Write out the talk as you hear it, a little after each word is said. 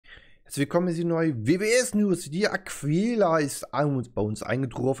Herzlich willkommen in die neue WWS-News. Die Aquila ist bei uns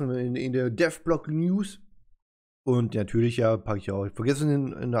eingetroffen in der DevBlog News. Und natürlich, ja, packe ich auch, vergessen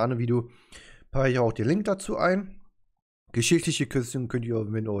in einem anderen Video, packe ich auch den Link dazu ein. Geschichtliche Küsten könnt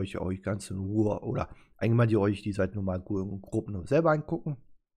ihr, wenn ihr euch ganz in Ruhe oder allgemein die Seite nochmal grob selber angucken.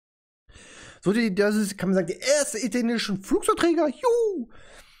 So, das ist, kann man sagen, der erste italienische Flugzeugträger. Juhu!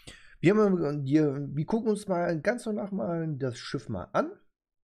 Wir gucken uns mal ganz danach mal das Schiff mal an.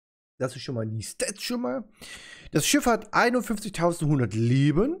 Das ist schon mal die Stats schon mal. Das Schiff hat 51.100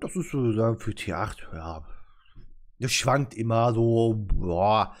 Leben. Das ist sozusagen für T8. Ja, das schwankt immer so.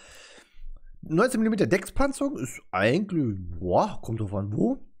 Boah. 19 mm Deckspanzerung ist eigentlich, boah, kommt drauf an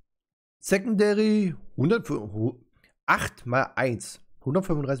wo. Secondary 8 x 1.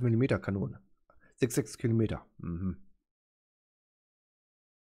 135 mm Kanone. 6,6 Kilometer.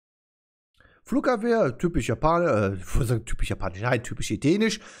 Flugabwehr, typisch Japanisch, typisch Japanisch, nein, typisch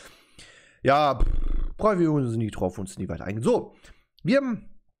Italienisch. Ja, brauchen wir uns nie drauf, uns nie weiter eingehen. So, wir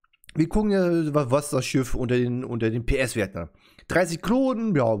gucken, was das Schiff unter den PS-Werten hat. 30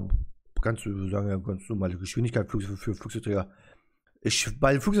 Knoten, ja, kannst du sagen, ganz normale Geschwindigkeit für Flugzeugträger.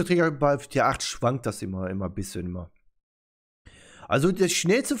 Bei den Flugzeugträgern bei T8 schwankt das immer ein bisschen immer. Also der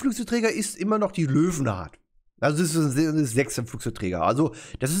schnellste Flugzeugträger ist immer noch die Löwenart. Also das ist ein 6er Flugzeugträger. Also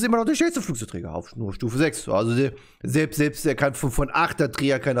das ist immer noch der schnellste Flugzeugträger auf nur Stufe 6. Also selbst der kann von 8er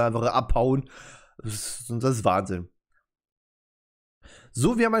Träger kann er einfach abhauen. Das ist Wahnsinn.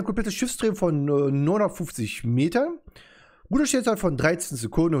 So, wir haben ein komplettes Schiffsdrehen von 950 Metern. Ruderstellzeit von 13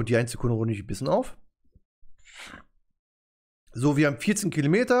 Sekunden und die 1 Sekunde runde ich ein bisschen auf. So, wir haben 14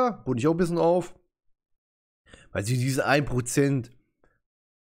 Kilometer, runde ich auch ein bisschen auf. Weil sie diese 1%,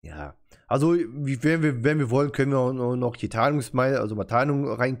 ja, also wenn wir wollen, können wir noch die Teilungsmeister, also mal Teilung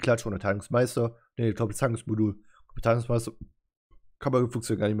reinklatschen oder Teilungsmeister. Ne, ich glaube, das Teilungsmodul. Teilungsmeister kann man im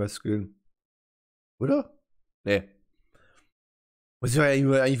Flugzeug gar nicht mehr skillen. Oder? Ne. Muss ich ja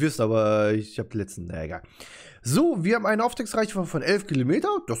eigentlich wissen, aber ich habe die letzten, na egal. So, wir haben eine Aufdecksreichweite von 11 Kilometer.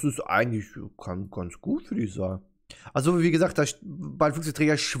 Das ist eigentlich ganz gut, würde ich sagen. Also, wie gesagt, bei den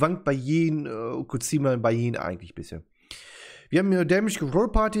Flugzeugträger schwankt bei jedem Kozima bei jedem eigentlich ein bisschen. Wir haben hier Damage Control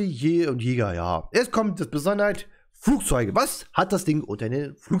Party, und Jäger, ja. Jetzt kommt das Besonderheit, Flugzeuge. Was hat das Ding unter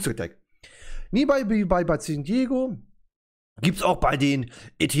den Flugzeugdeck? Nie bei San Diego. Gibt es auch bei den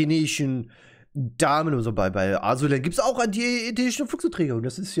italienischen Damen, also bei Azulen, gibt es auch an die italienischen Flugzeugträger. Und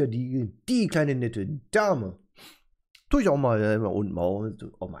das ist ja die kleine nette Dame. Tue ich auch mal unten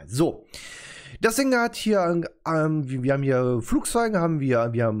auch mal. So. Das Ding hat hier, wir haben hier Flugzeuge, wir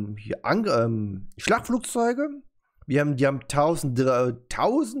haben hier Schlachtflugzeuge. Die haben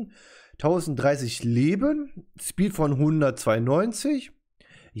 1030 Leben, Speed von 192.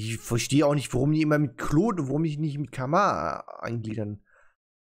 Ich verstehe auch nicht, warum die immer mit Kloten, warum ich nicht mit KMA eingliedern.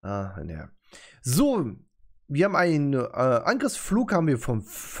 Ja. So, wir haben einen Angriffsflug haben wir von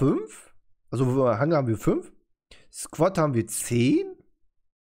 5. Also Hangar haben wir 5. Squad haben wir 10.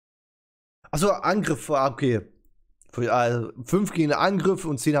 Achso, Angriff, okay. 5 gegen Angriff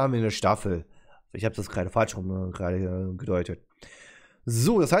und 10 haben wir in der Staffel. Ich habe das gerade falsch rum gedeutet.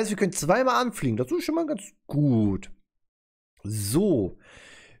 So, das heißt, wir können zweimal anfliegen. Das ist schon mal ganz gut. So.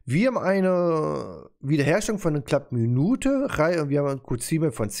 Wir haben eine Wiederherstellung von einer knappen Minute. Wir haben ein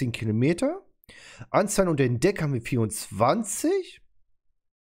Q7 von 10 Kilometer. Anzahl unter dem Deck haben wir 24.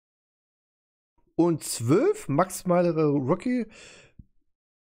 Und 12. Maximale Rocky.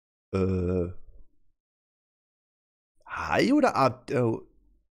 High oder ab?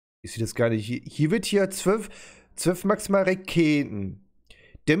 Ich sehe das gar nicht. Hier wird hier 12 maximal Raketen.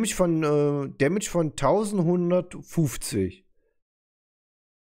 Damage von 1150.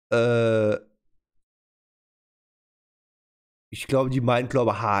 Ich glaube, die meinen,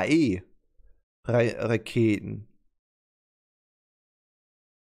 HE. Raketen.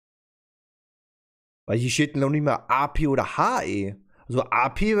 Weil hier steht noch nicht mal AP oder HE. Also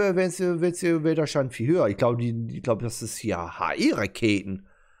AP wäre da schon viel höher. Ich glaube, das ist hier HE-Raketen.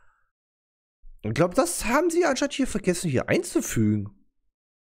 Ich glaube, das haben sie anstatt hier vergessen, hier einzufügen.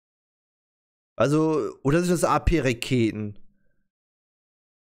 Also, oder sind das AP-Raketen?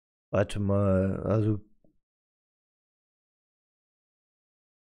 Warte mal, also.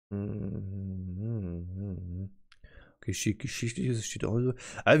 Geschichtliches steht auch so.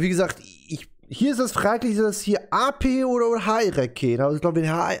 Aber wie gesagt, hier ist das fraglich, ist das hier AP oder HE-Raketen. Also ich glaube,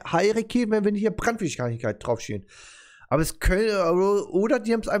 wenn HE-Raketen, wenn hier Brandfähigkeit draufstehen. Aber es können, oder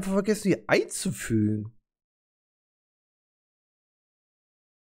die haben es einfach vergessen, hier einzufügen.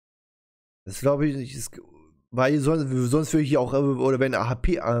 Das glaube ich nicht, weil sonst würde ich hier auch, oder wenn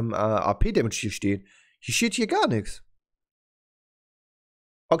AP-Damage hier steht. Hier steht hier gar nichts.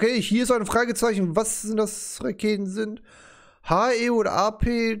 Okay, hier ist ein Fragezeichen, was sind das Raketen sind. HE oder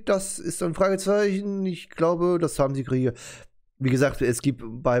AP, das ist ein Fragezeichen. Ich glaube, das haben sie hier. Wie gesagt, es gibt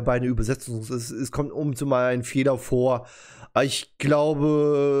bei einer Übersetzung, es kommt zu mal ein Fehler vor. Ich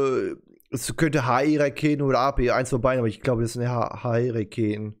glaube, es könnte HE-Raketen oder AP, eins von beiden, aber ich glaube, das sind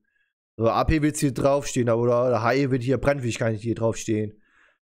HE-Raketen. Also AP wird hier draufstehen, aber oder HE wird hier Brandfähigkeit hier draufstehen.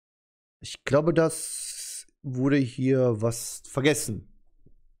 Ich glaube, das wurde hier was vergessen.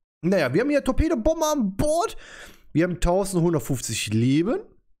 Naja, wir haben hier Torpedobomber an Bord. Wir haben 1150 Leben.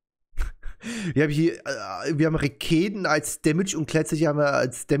 Wir haben Raketen als Damage und gleichzeitig haben wir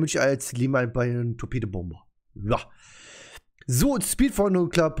als Damage als Leben bei einem Torpedobomber. Ja. So, Speed von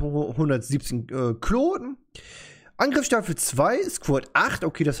knapp 117 Kloten. Angriffsstaffel 2, Squad 8.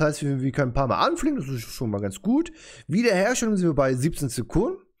 Okay, das heißt, wir können ein paar Mal anfliegen. Das ist schon mal ganz gut. Wiederherstellung sind wir bei 17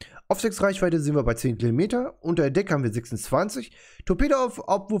 Sekunden. Aufsichtsreichweite sind wir bei 10 Kilometer. Unter Deck haben wir 26. Torpedo auf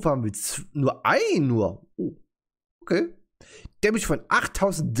Abwurf haben wir nur. Oh, okay. Damage von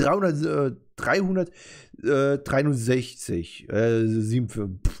 8363.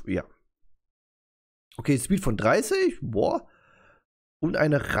 7, ja. Okay, Speed von 30. Boah. Und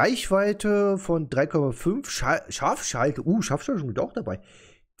eine Reichweite von 3,5. Scharfschalte. Scharfschalte ist auch dabei.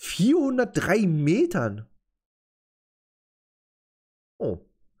 403 Metern. Oh.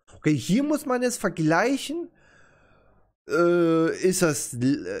 Okay, hier muss man es vergleichen. Ist das,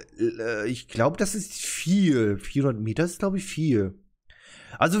 ich glaube, das ist viel. 400 Meter ist, glaube ich, viel.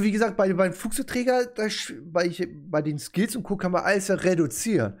 Also, wie gesagt, bei den Flugzeugträger, bei den Skills und Co. kann man alles ja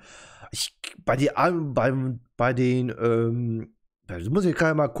reduzieren. Da muss ich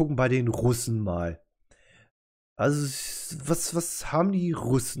gerade mal gucken, bei den Russen mal. Also, was haben die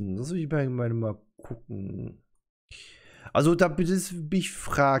Russen? Das will ich mal gucken. Also, da bin ich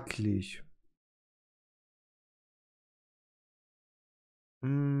fraglich. Ich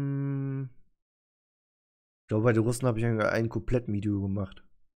glaube, bei den Russen habe ich ein Komplettvideo gemacht.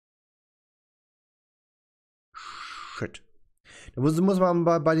 Shit. Da muss man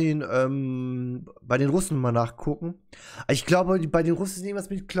bei den Russen mal nachgucken. Ich glaube, bei den Russen ist irgendwas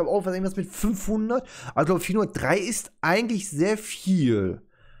mit 500. Aber ich glaube, 403 ist eigentlich sehr viel.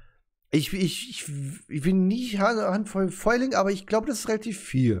 Ich bin nicht handvoll Foiling, aber ich glaube, das ist relativ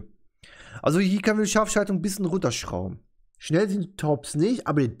viel. Also hier kann man die Scharfschaltung ein bisschen runterschrauben. Schnell sind die Torps nicht,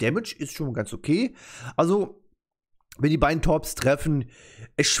 aber der Damage ist schon ganz okay. Also, wenn die beiden Torps treffen,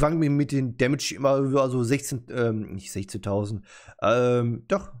 es schwankt mir mit den Damage immer über so 16, nicht 16.000,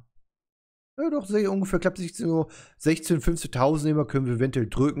 doch. Ja, doch, ungefähr klappt sich so 16.000, 15.000 immer, können wir eventuell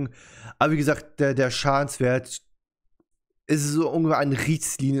drücken. Aber wie gesagt, der Schadenswert ist so ungefähr eine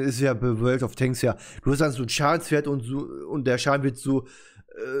Richtlinie, ist ja bei World of Tanks ja. Du hast dann so einen Schadenswert und der Schaden wird so,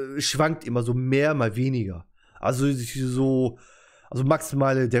 schwankt immer so mehr, mal weniger. Also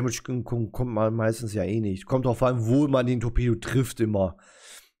maximale Damage kommt man meistens ja eh nicht. Kommt drauf an, wo man den Torpedo trifft immer.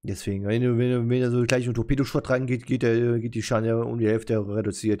 Deswegen, wenn er so gleich in den Torpedoschrott reingeht, geht die Schaden ja um die Hälfte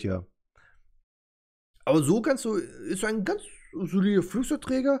reduziert, ja. Aber so ist ein ganz solider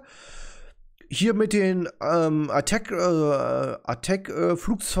Flugzeugträger. Hier mit den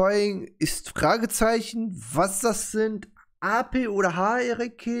Attack-Flugzeugen ist Fragezeichen, was das sind. AP oder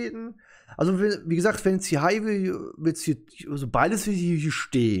HE-Raketen. Also, wie gesagt, wenn es hier High wird es hier, also beides wird hier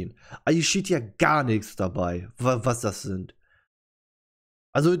stehen. Aber hier steht ja gar nichts dabei, was das sind.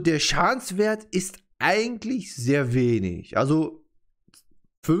 Also, der Schadenswert ist eigentlich sehr wenig. Also,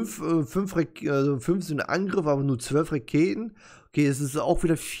 5 sind Angriff, aber nur 12 Raketen. Okay, das ist auch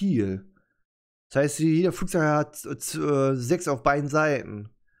wieder viel. Das heißt, jeder Flugzeug hat 6 auf beiden Seiten.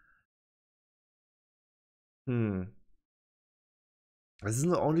 Das ist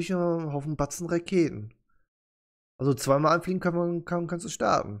ein ordentlicher Haufen Batzen Raketen. Also zweimal anfliegen kannst du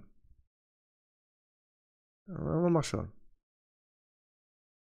starten. Aber mal schauen.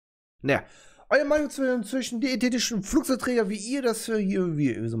 Naja, eure Meinung zwischen den identischen Flugzeugträger, wie ihr das hier,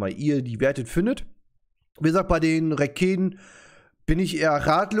 ihr die Werte findet. Wie gesagt, bei den Raketen bin ich eher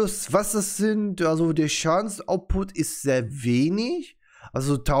ratlos, was das sind. Also der Schadensoutput ist sehr wenig.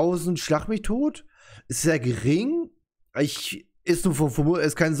 Also 1000 Schlag mich tot. Ist sehr gering. Ist nur vom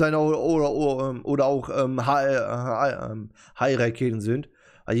es kann sein oder auch High-Raketen sind.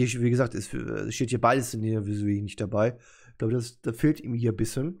 Also hier, wie gesagt, es steht hier beides in der Visual nicht dabei. Ich glaube, da fehlt ihm hier ein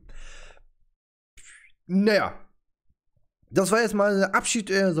bisschen. Naja. Das war jetzt mal ein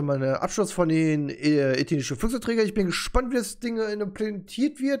Abschluss von den italienischen Flugzeugträgern. Ich bin gespannt, wie das Ding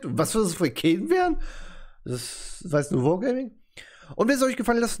implementiert wird und was für das für Raketen werden. Das weiß nur Wargaming. Und wenn es euch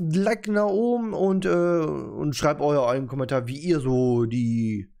gefallen hat, lasst ein Like nach oben und schreibt einen Kommentar, wie ihr so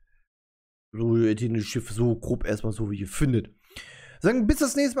die italienischen Schiffe so grob erstmal so wie ihr findet. Sagen bis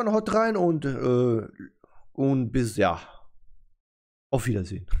das nächste Mal, haut rein und bis, ja, auf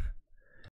Wiedersehen.